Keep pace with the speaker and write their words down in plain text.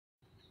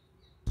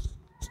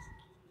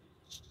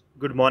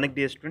Good morning,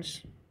 dear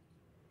students.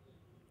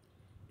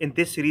 In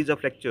this series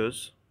of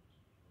lectures,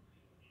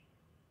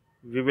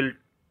 we will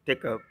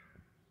take up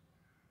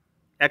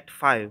Act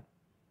 5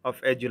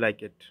 of As You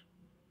Like It.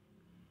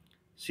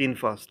 Scene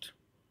first.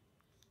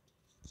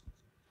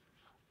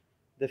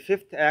 The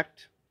fifth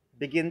act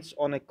begins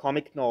on a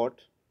comic note.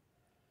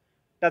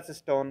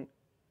 Touchstone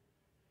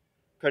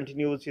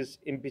continues his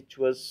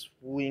impetuous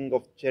wooing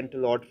of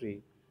gentle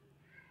Audrey.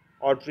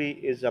 Audrey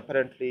is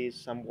apparently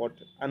somewhat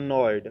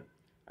annoyed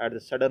at the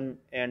sudden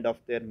end of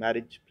their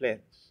marriage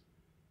plans.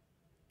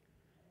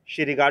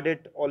 She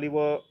regarded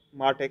Oliver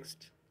Martext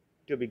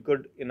to be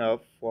good enough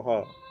for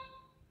her.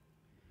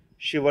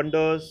 She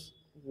wonders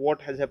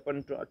what has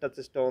happened to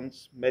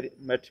Touchstone's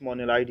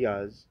matrimonial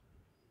ideas.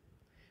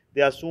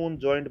 They are soon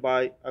joined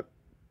by a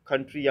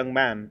country young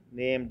man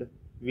named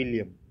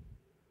William.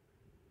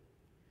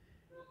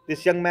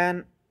 This young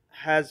man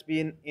has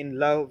been in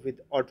love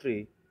with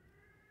Audrey.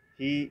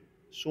 He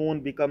soon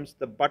becomes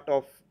the butt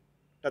of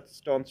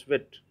Touchstone's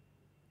wit.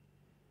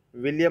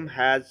 William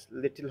has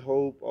little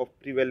hope of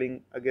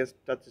prevailing against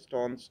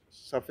Touchstone's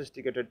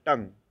sophisticated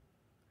tongue.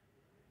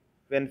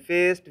 When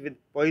faced with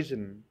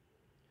poison,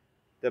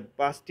 the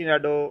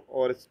bastinado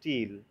or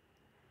steel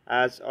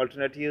as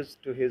alternatives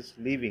to his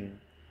leaving,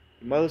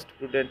 he most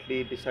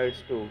prudently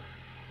decides to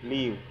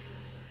leave.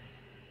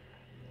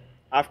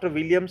 After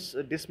William's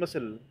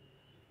dismissal,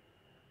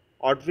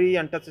 Audrey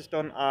and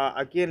Touchstone are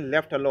again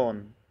left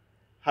alone.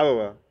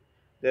 However,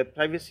 their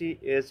privacy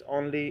is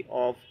only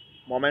of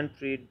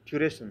momentary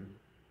duration.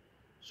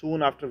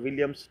 Soon after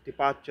William's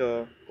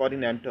departure,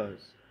 Corin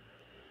enters.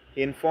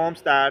 He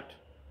informs that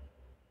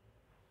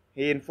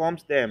he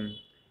informs them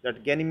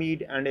that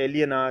Ganymede and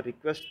Eleanor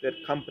request their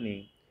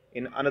company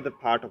in another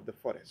part of the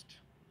forest.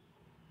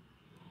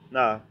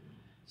 Now,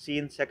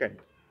 scene second.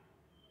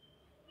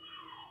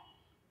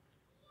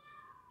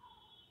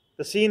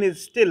 The scene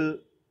is still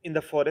in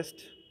the forest.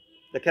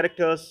 The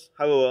characters,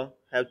 however,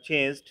 have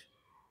changed.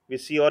 We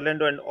see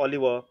Orlando and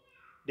Oliver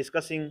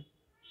discussing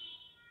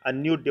a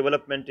new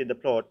development in the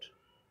plot.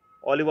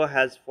 Oliver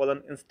has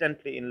fallen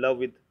instantly in love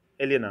with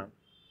Eleanor.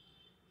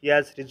 He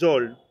has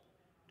resolved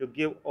to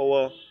give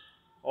over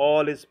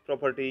all his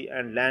property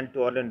and land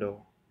to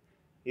Orlando.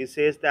 He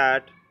says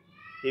that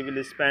he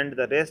will spend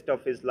the rest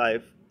of his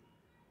life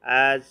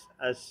as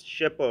a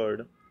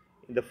shepherd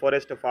in the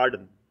forest of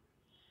Arden,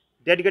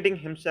 dedicating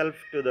himself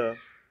to the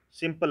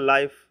simple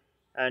life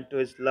and to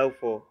his love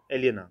for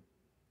Eleanor.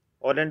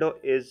 Orlando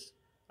is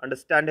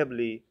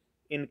understandably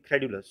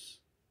incredulous.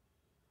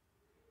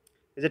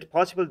 Is it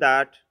possible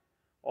that,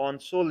 on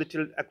so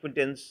little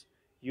acquaintance,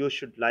 you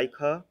should like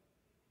her?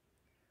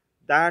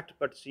 That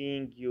but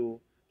seeing you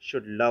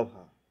should love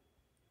her,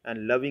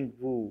 and loving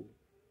woo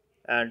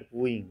and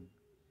wooing,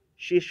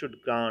 she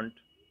should grant,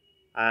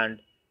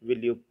 and will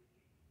you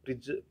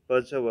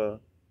persevere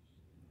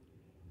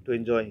to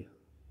enjoy her?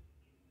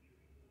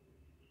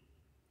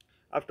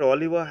 After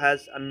Oliver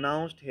has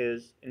announced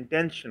his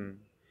intention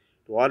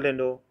to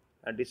Orlando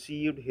and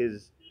received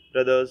his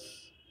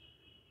brothers,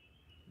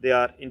 they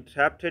are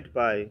interrupted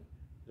by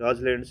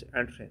Rosalind's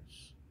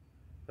entrance.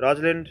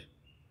 Rosalind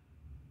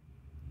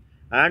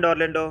and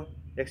Orlando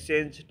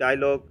exchange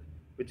dialogue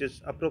which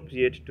is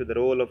appropriate to the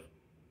role of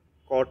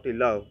courtly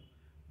love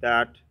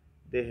that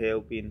they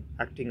have been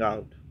acting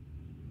out.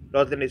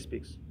 Rosalind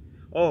speaks.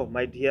 Oh,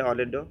 my dear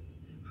Orlando,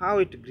 how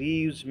it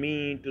grieves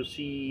me to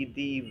see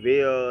thee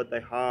wear thy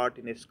heart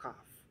in a scarf.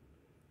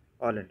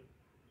 Orlando,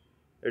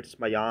 it's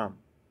my arm.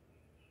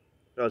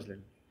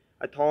 Rosalind,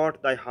 I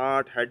thought thy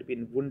heart had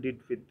been wounded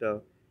with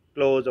the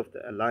claws of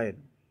the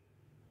lion.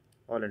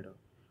 Orlando,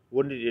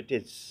 wounded it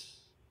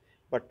is,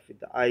 but with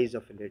the eyes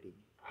of a lady.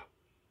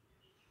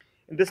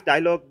 In this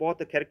dialogue, both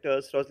the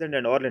characters, Rosalind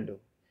and Orlando,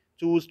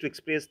 choose to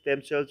express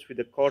themselves with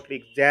the courtly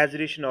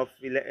exaggeration of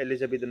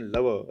Elizabethan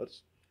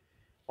lovers.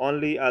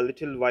 Only a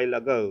little while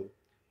ago,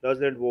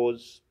 Rosalind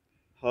was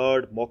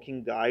heard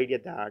mocking the idea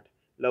that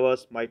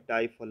lovers might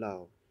die for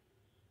love.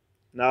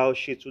 Now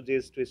she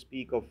chooses to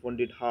speak of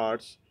wounded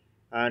hearts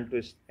and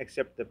to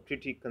accept the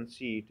pretty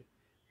conceit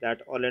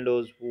that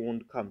Orlando's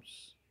wound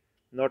comes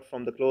not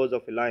from the claws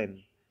of a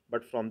lion,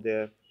 but from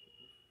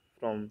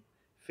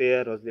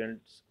fair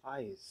Rosalind's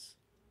eyes.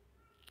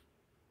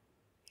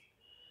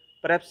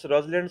 Perhaps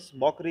Rosalind's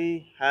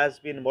mockery has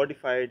been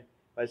modified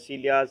by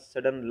Celia's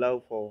sudden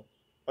love for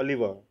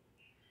Oliver.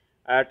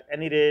 At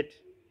any rate,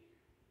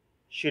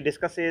 she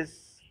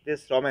discusses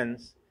this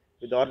romance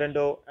with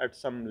Orlando at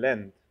some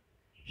length.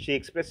 She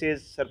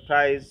expresses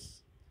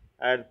surprise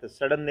at the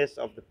suddenness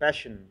of the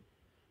passion,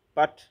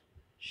 but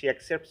she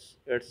accepts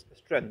its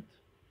strength.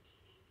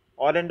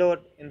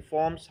 Orlando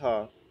informs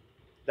her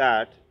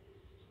that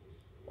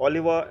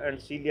Oliver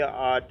and Celia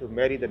are to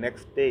marry the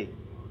next day.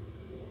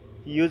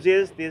 He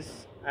uses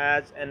this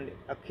as an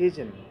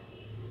occasion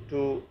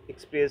to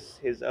express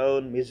his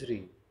own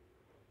misery.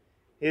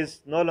 He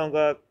is no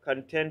longer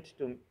content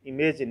to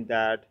imagine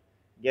that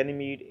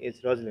Ganymede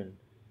is Rosalind.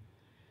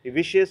 He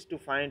wishes to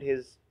find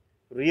his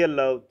real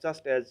love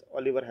just as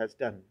Oliver has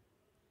done.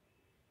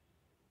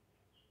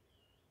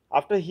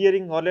 After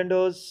hearing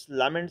Orlando's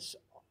laments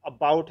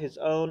about his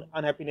own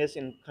unhappiness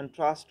in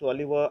contrast to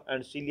Oliver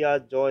and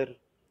Celia's joy,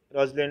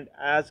 Rosalind,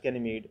 as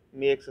Ganymede,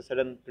 makes a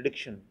sudden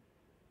prediction.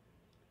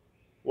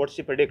 What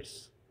she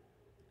predicts: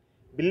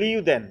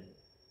 believe then,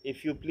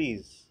 if you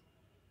please,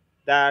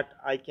 that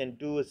I can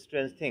do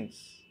strange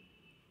things.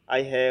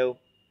 I have,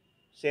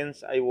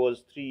 since I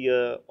was 3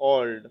 years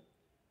old,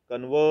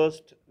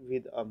 conversed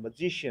with a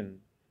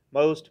magician,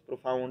 most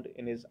profound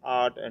in his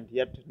art and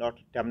yet not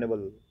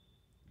damnable.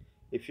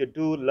 If you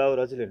do love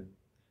Rosalind,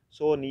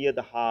 so near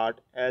the heart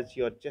as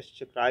your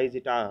gesture cries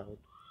it out,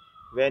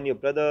 when your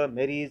brother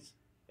marries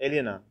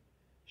Eleanor,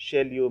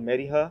 shall you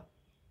marry her?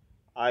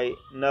 I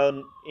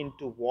know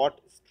into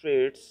what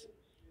straits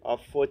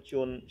of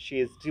fortune she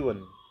is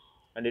driven,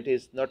 and it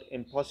is not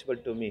impossible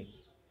to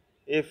me,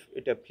 if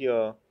it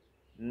appear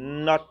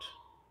not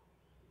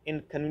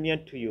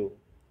inconvenient to you,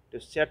 to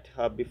set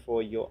her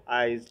before your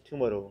eyes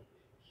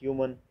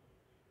human,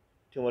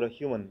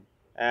 human,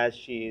 as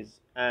she is,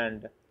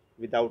 and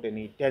without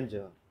any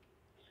danger.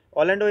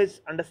 Orlando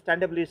is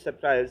understandably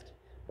surprised,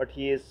 but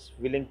he is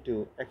willing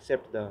to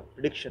accept the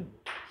prediction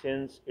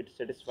since it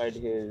satisfies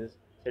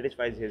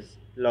his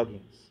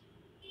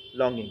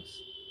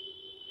longings.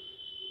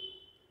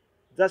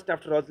 Just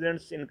after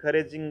Rosalind's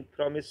encouraging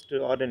promise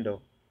to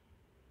Orlando,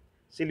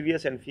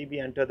 Sylvius and Phoebe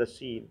enter the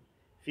scene.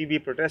 Phoebe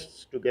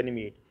protests to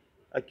Ganymede,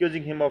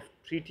 accusing him of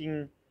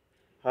treating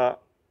her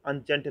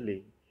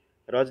ungently.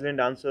 Rosalind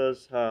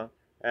answers her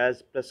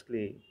as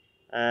brusquely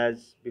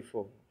as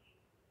before,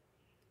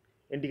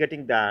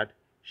 indicating that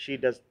she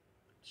does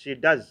she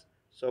does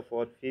so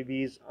for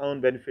Phoebe's own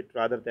benefit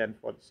rather than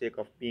for the sake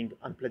of being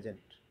unpleasant.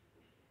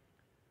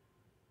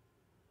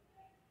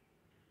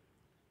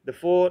 The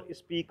four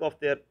speak of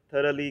their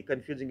thoroughly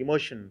confusing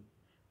emotion.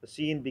 The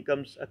scene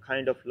becomes a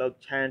kind of love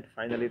chant.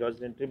 Finally,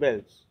 Rosalind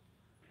rebels,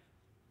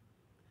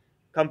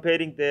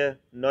 comparing their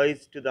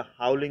noise to the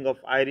howling of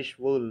Irish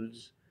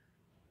wolves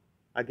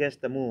against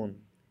the moon.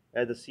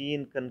 As the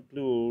scene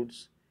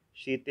concludes,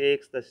 she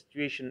takes the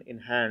situation in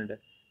hand,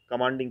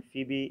 commanding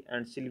Phoebe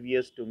and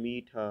Sylvius to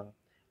meet her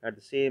at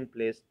the same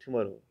place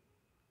tomorrow.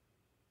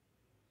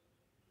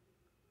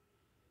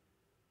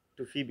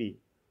 To Phoebe,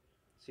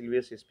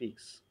 Sylvius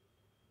speaks: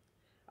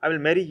 I will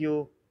marry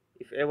you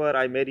if ever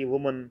I marry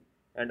woman,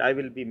 and I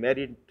will be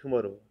married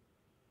tomorrow.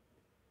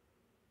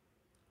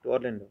 To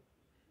Orlando,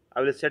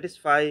 I will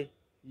satisfy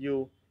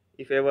you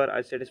if ever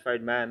I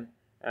satisfied man,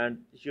 and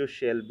you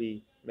shall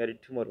be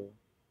married tomorrow.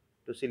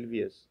 To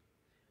Sylvius,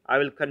 I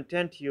will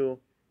content you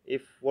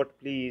if what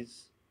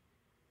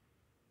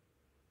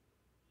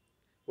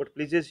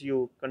pleases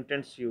you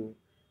contents you,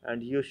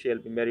 and you shall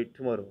be married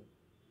tomorrow.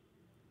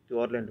 To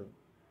Orlando,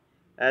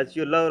 as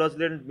you love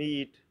Rosalind,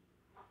 meet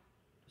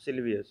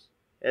Sylvius.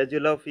 As you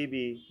love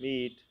Phoebe,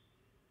 meet,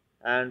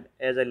 and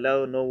as I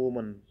love no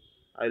woman,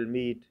 I will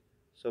meet,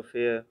 so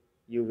fair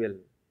you will.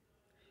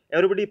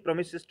 Everybody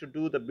promises to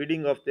do the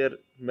bidding of their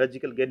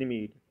magical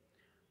Ganymede.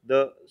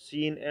 The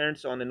scene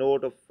ends on a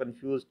note of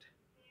confused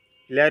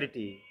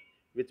hilarity,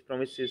 which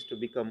promises to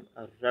become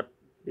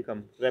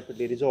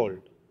rapidly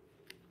resolved.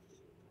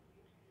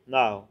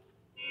 Now,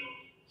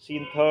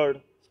 scene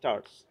third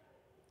starts.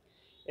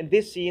 In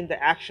this scene,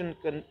 the action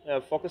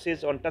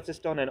focuses on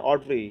Touchstone and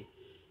Audrey,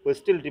 who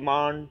still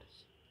demands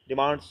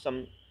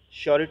some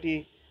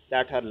surety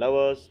that her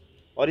lover's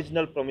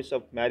original promise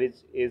of marriage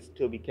is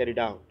to be carried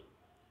out.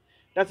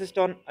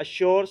 Touchstone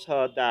assures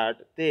her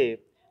that they,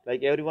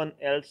 like everyone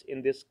else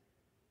in this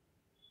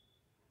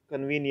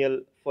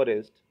conventional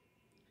forest,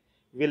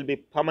 will be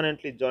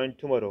permanently joined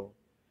tomorrow.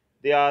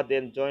 They are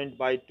then joined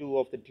by two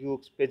of the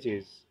Duke's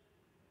pages,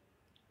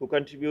 who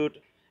contribute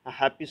a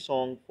happy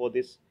song for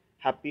this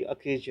happy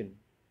occasion.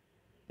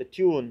 The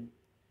tune,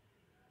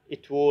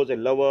 "It was a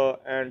lover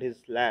and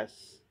his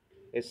lass,"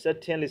 is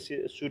certainly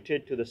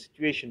suited to the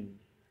situation.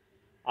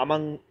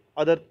 Among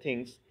other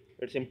things,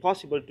 it's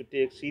impossible to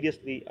take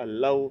seriously a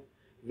love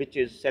which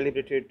is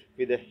celebrated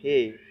with a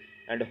hey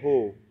and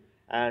ho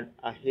and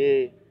a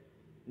hey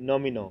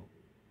nomino.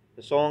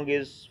 The song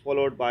is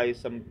followed by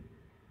some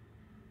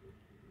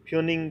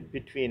puning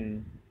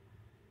between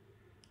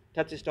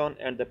Touchstone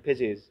and the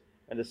pages,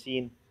 and the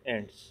scene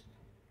ends.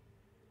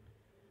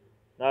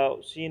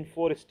 Now, scene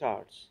 4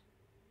 starts.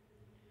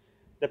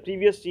 The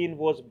previous scene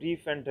was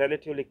brief and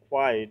relatively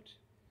quiet.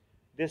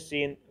 This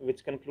scene,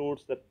 which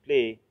concludes the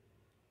play,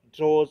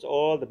 draws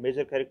all the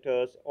major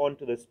characters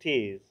onto the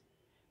stage.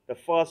 The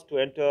first to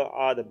enter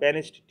are the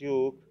banished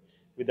Duke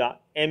with the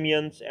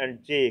Amiens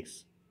and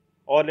Jakes.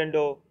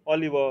 Orlando,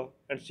 Oliver,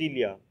 and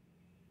Celia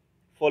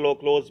follow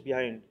close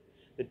behind.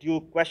 The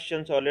Duke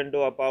questions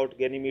Orlando about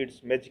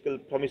Ganymede's magical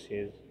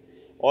promises.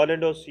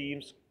 Orlando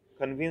seems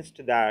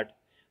convinced that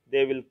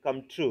they will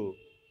come true,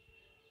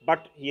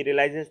 but he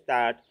realizes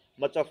that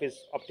much of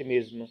his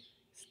optimism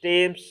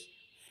stems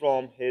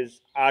from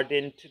his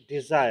ardent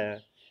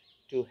desire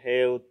to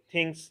have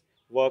things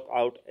work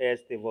out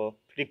as they were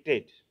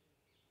predicted.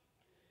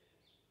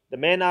 The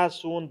men are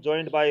soon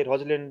joined by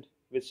Rosalind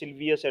with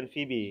Sylvius and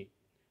Phoebe.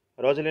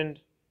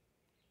 Rosalind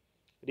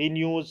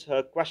renews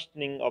her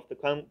questioning of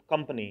the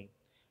company.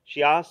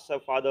 She asks her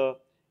father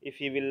if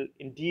he will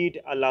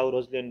indeed allow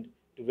Rosalind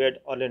to wed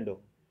Orlando.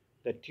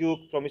 The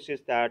Duke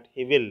promises that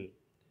he will.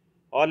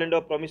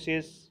 Orlando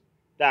promises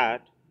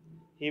that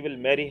he will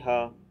marry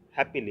her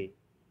happily.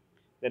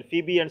 Then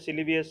Phoebe and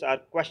Sylvius are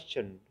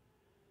questioned.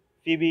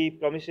 Phoebe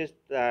promises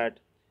that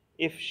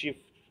if she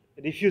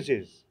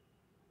refuses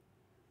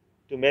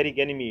to marry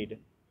Ganymede,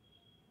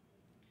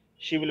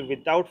 she will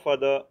without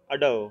further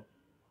ado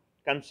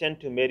consent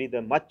to marry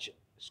the much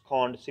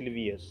scorned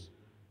Sylvius.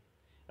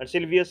 And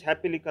Sylvius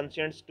happily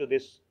consents to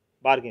this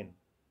bargain.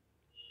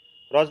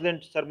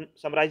 Rosalind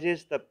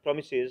summarizes the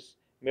promises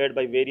made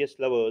by various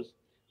lovers,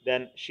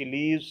 then she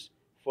leaves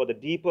for the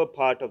deeper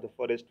part of the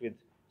forest with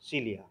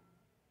Celia.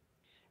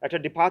 At her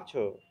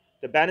departure,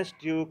 the banished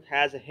Duke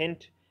has a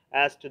hint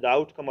as to the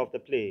outcome of the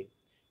play.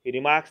 He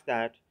remarks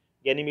that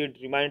Ganymede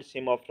reminds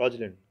him of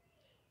Rosalind.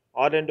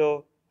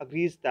 Orlando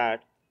agrees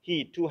that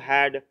he too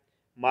had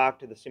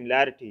marked the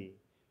similarity.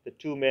 The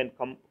two men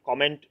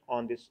comment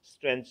on this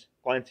strange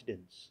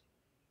coincidence.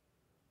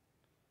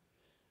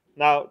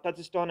 Now,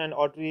 Touchstone and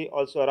Audrey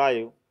also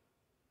arrive,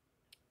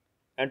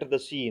 enter the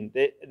scene.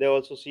 They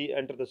also see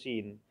enter the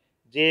scene.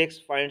 Jakes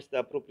finds the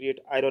appropriate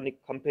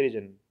ironic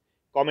comparison,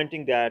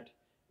 commenting that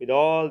with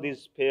all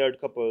these paired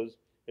couples,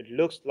 it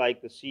looks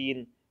like the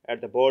scene at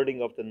the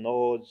boarding of the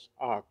Noah's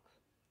Ark.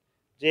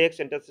 Jakes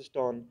and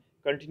Touchstone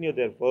continue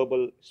their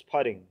verbal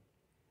sparring.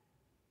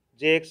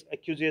 Jakes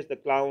accuses the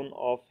clown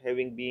of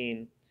having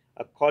been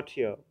a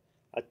courtier,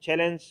 a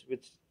challenge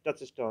which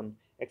Touchstone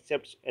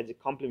accepts as a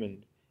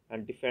compliment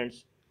and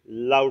defends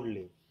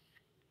loudly.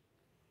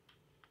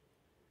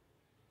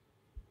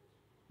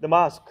 The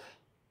mask.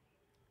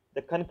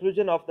 The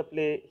conclusion of the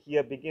play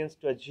here begins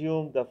to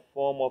assume the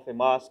form of a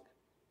mask.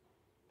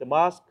 The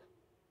mask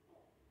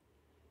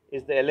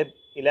is the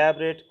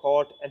elaborate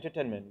court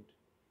entertainment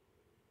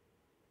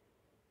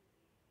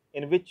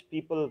in which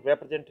people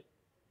represent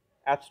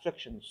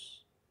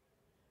abstractions.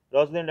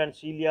 Rosalind and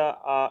Celia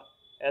are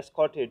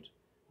escorted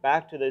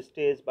back to the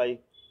stage by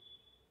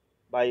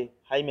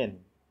Hymen,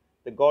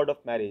 the god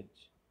of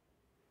marriage.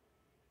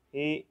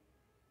 He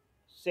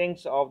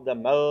sings of the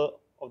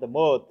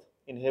mirth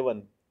in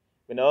heaven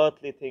when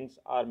earthly things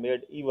are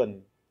made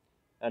even,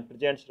 and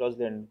presents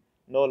Rosalind,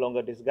 no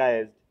longer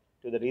disguised,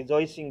 to the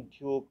rejoicing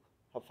Duke,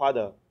 her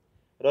father.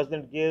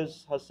 Rosalind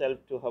gives herself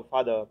to her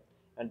father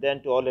and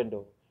then to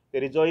Orlando.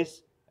 They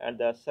rejoice, and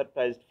the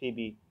surprised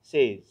Phoebe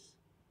says,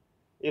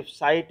 if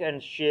sight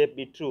and shape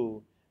be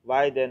true,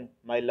 why then,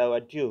 my love,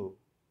 adieu?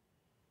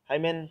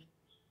 Hymen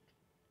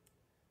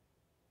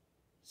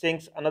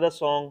sings another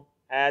song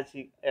as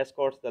he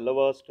escorts the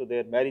lovers to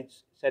their marriage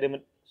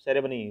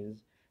ceremonies,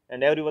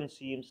 and everyone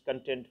seems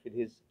content with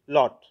his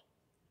lot.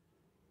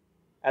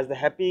 As the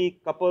happy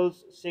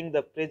couples sing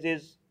the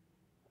praises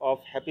of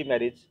happy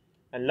marriage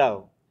and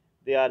love,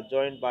 they are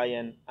joined by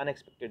an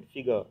unexpected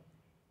figure.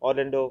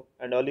 Orlando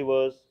and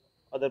Oliver's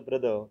other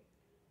brother,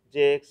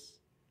 Jake's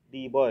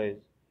D. Boys,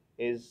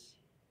 is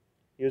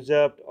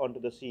usurped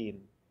onto the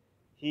scene.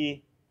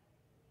 He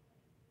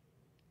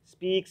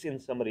speaks in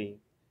summary,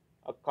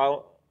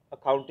 account,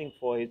 accounting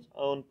for his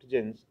own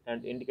presence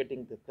and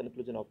indicating the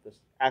conclusion of this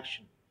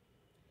action.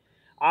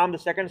 I am the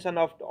second son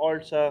of the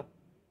old Sir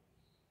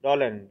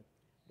Roland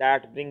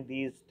that bring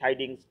these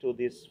tidings to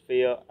this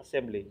fair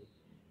assembly.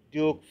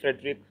 Duke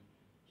Frederick,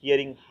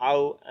 hearing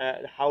how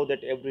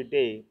that every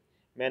day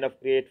men of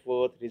great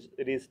worth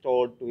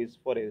restored to his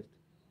forest,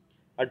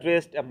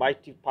 addressed a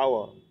mighty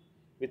power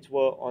which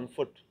were on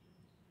foot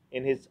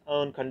in his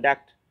own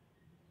conduct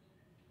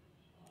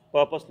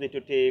purposely to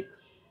take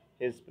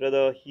his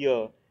brother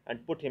here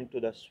and put him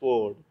to the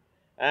sword.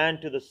 And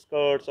to the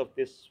skirts of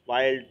this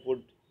wild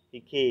wood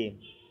he came,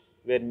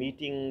 where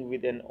meeting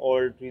with an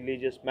old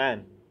religious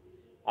man,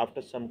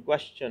 after some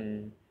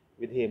question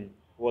with him,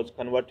 was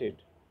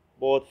converted,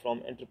 both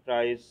from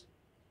enterprise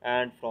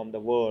and from the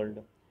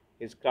world,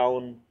 his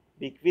crown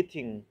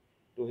bequeathing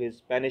to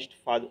his banished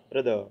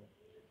brother,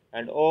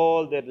 and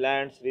all their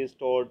lands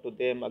restored to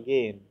them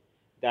again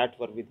that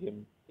were with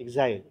him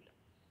exiled.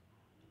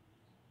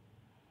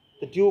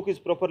 The Duke is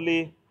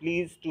properly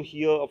pleased to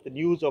hear of the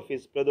news of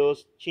his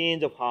brother's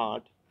change of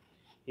heart.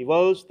 He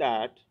vows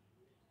that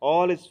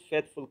all his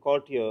faithful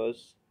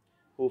courtiers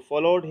who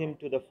followed him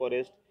to the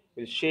forest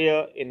will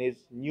share in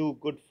his new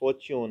good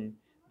fortune,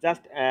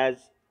 just as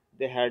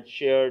they had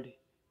shared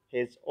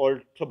his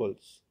old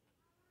troubles.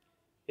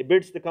 He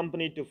bids the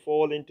company to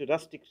fall into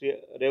rustic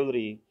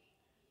revelry,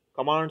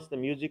 commands the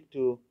music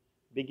to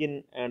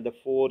begin, and the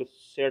four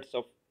sets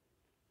of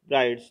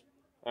brides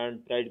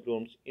and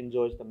bridegrooms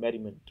enjoys the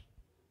merriment.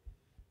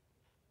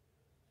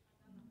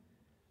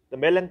 The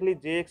melancholy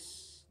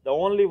Jakes, the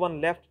only one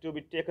left to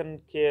be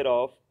taken care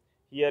of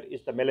here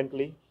is the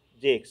melancholy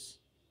Jakes.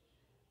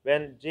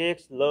 When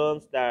Jakes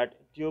learns that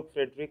Duke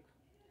Frederick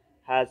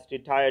has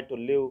retired to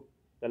live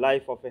the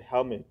life of a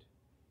hermit,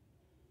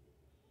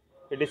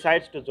 he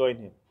decides to join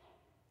him.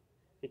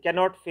 He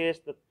cannot face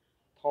the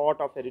thought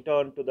of a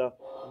return to the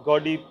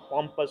gaudy,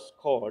 pompous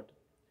court,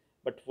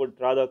 but would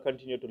rather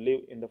continue to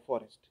live in the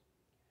forest.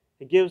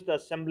 He gives the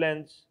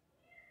assemblies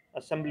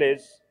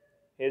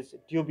his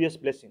dubious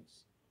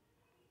blessings.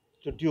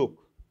 To Duke,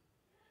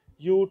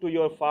 you to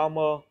your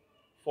former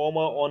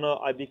honor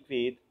I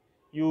bequeath,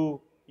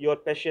 you your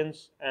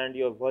patience and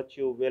your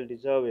virtue well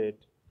deserve it.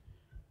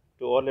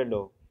 To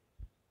Orlando,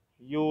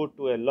 you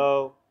to a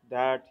love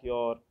that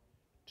your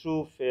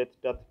true faith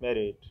doth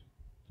merit.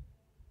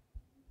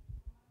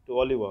 To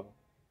Oliver,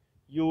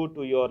 you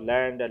to your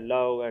land and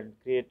love and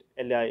great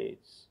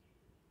allies.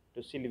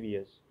 To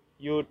Silvius,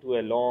 you to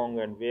a long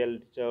and well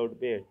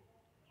deserved bed.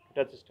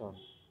 To Touchstone,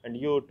 and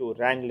you to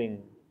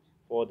wrangling,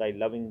 for thy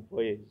loving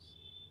voice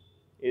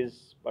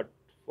is but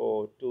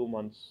for 2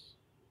 months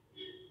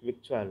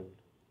victualled.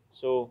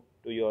 So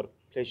to your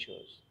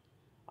pleasures,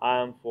 I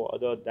am for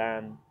other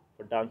than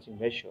for dancing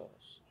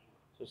measures.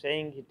 So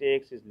saying he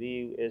takes his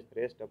leave as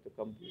the rest of the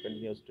company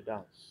continues to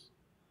dance.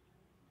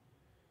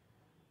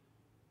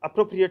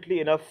 Appropriately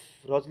enough,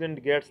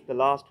 Rosalind gets the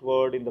last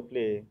word in the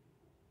play.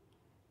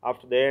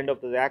 After the end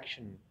of the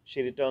action,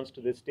 she returns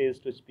to the stage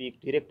to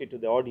speak directly to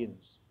the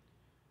audience.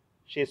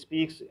 She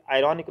speaks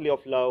ironically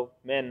of love,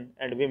 men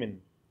and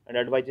women, and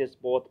advises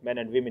both men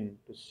and women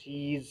to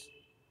seize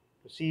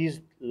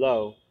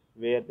love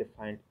where they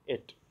find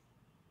it.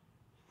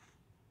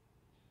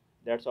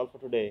 That's all for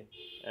today,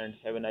 and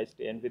have a nice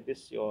day. And with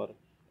this, your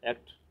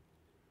act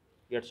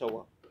gets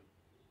over.